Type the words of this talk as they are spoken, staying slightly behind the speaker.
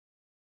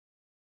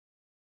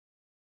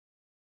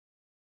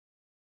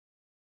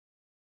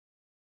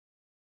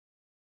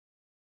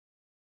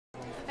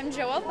I'm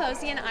Joelle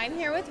Posey, and I'm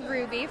here with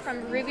Ruby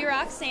from Ruby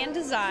Roxanne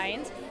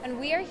Designs, and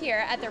we are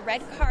here at the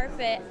Red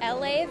Carpet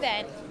LA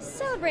event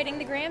celebrating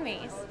the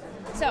Grammys.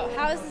 So,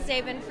 how has this day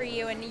been for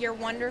you and your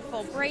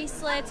wonderful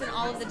bracelets and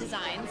all of the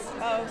designs?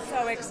 Oh,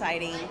 so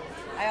exciting.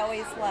 I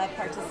always love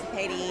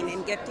participating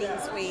in gifting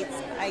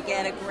suites. I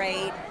get a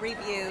great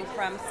review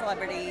from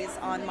celebrities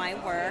on my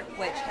work,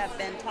 which have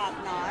been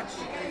top-notch.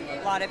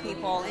 A lot of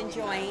people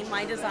enjoying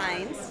my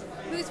designs.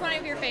 Who's one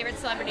of your favorite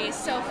celebrities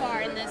so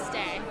far in this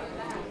day?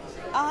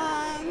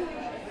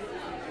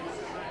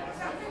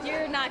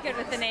 You're not good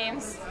with the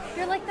names.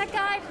 You're like that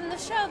guy from the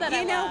show that I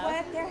love. You know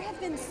what? There have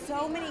been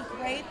so many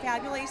great,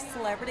 fabulous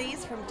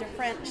celebrities from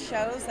different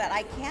shows that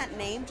I can't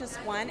name just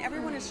one.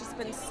 Everyone has just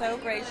been so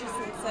gracious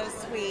and so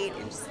sweet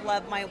and just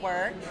love my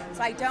work.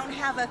 So I don't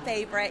have a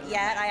favorite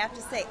yet. I have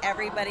to say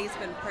everybody's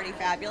been pretty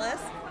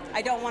fabulous.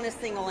 I don't want to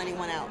single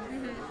anyone out.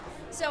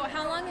 So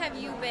how long have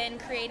you been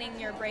creating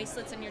your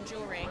bracelets and your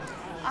jewelry?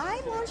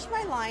 I launched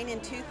my line in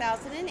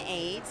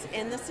 2008,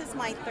 and this is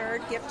my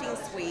third gifting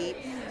suite.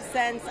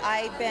 Since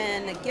I've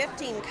been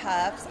gifting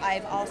cuffs,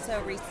 I've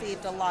also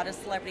received a lot of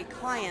celebrity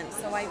clients,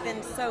 so I've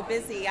been so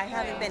busy, I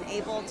haven't been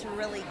able to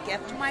really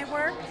gift my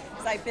work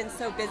because I've been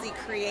so busy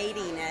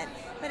creating it.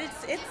 But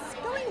it's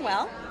going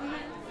well.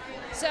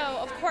 So,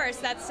 of course,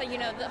 that's,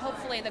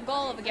 hopefully the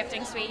goal of a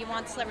gifting suite. You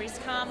want celebrities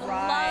to come,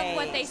 Right. love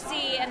what they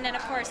see, and then,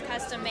 of course,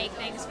 custom make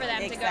things for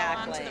them to go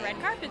on to the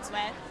red carpets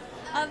with.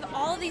 Of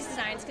all of these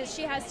designs, because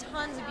she has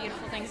tons of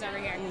beautiful things over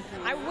here,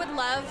 I would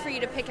love for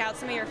you to pick out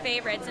some of your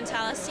favorites and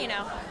tell us,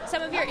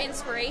 some of your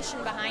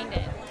inspiration behind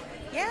it.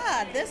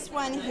 Yeah, this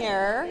one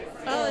here.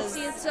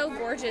 It's so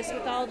gorgeous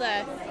with all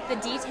the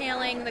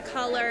detailing, the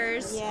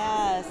colors.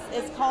 Yes,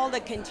 it's called a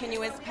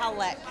continuous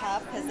palette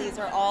cuff because these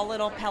are all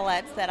little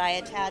pellets that I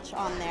attach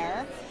on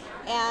there.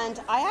 And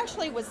I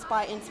actually was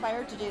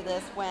inspired to do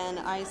this when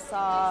I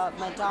saw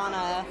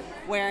Madonna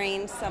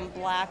wearing some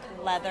black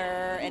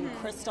leather and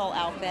crystal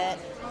outfit.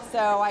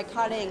 So I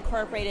kind of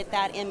incorporated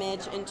that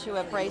image into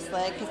a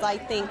bracelet because I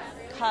think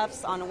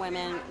cuffs on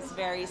women is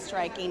very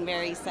striking,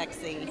 very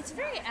sexy. It's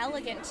very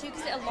elegant too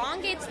because it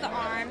elongates the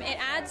arm. It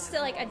adds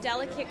to like a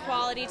delicate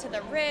quality to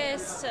the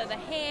wrist, to the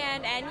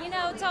hand, and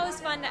it's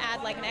always fun to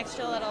add like an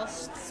extra little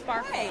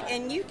sparkle. Right,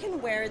 and you can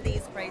wear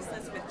these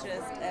bracelets with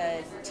just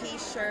a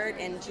t-shirt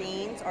and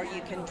jeans, or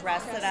you can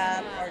dress it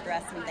up or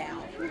dress them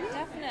down.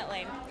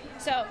 Definitely.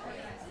 So,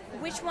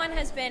 which one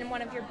has been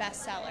one of your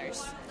best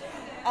sellers?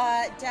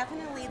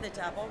 Definitely the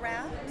double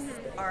wraps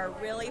are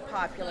really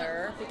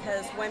popular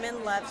because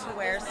women love to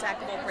wear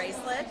stackable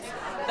bracelets,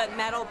 but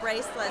metal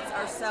bracelets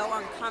are so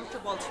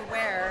uncomfortable to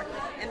wear,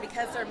 and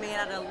because they're made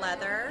out of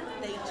leather,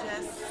 they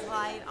just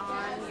slide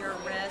on your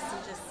wrist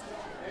and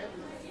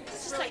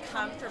it's just like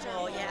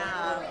comfortable,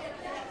 yeah.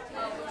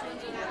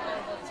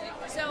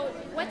 So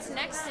what's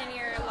next in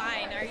your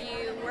line? Are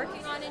you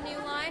working on a new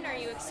line? Are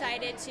you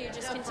excited to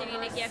just continue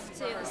to gift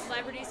to the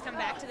celebrities, come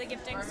back to the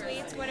gifting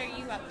suites? What are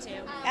you up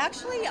to?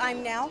 Actually,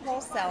 I'm now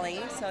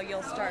wholesaling, so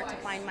you'll start to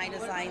find my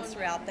designs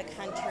throughout the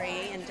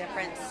country in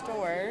different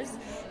stores.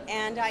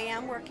 And I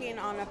am working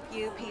on a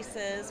few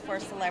pieces for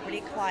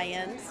celebrity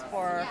clients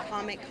for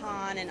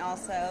Comic-Con, and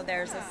also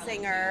there's a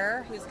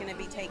singer who's going to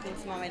be taking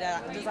some of my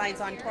designs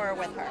on tour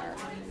with her.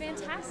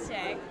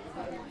 Fantastic.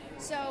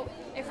 So,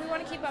 if we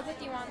want to keep up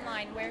with you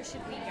online, where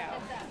should we go?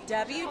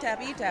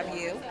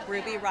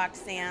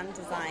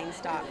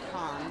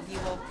 www.rubyroxannedesigns.com. You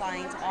will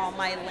find all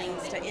my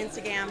links to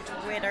Instagram,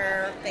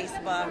 Twitter,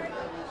 Facebook.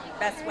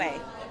 Best way.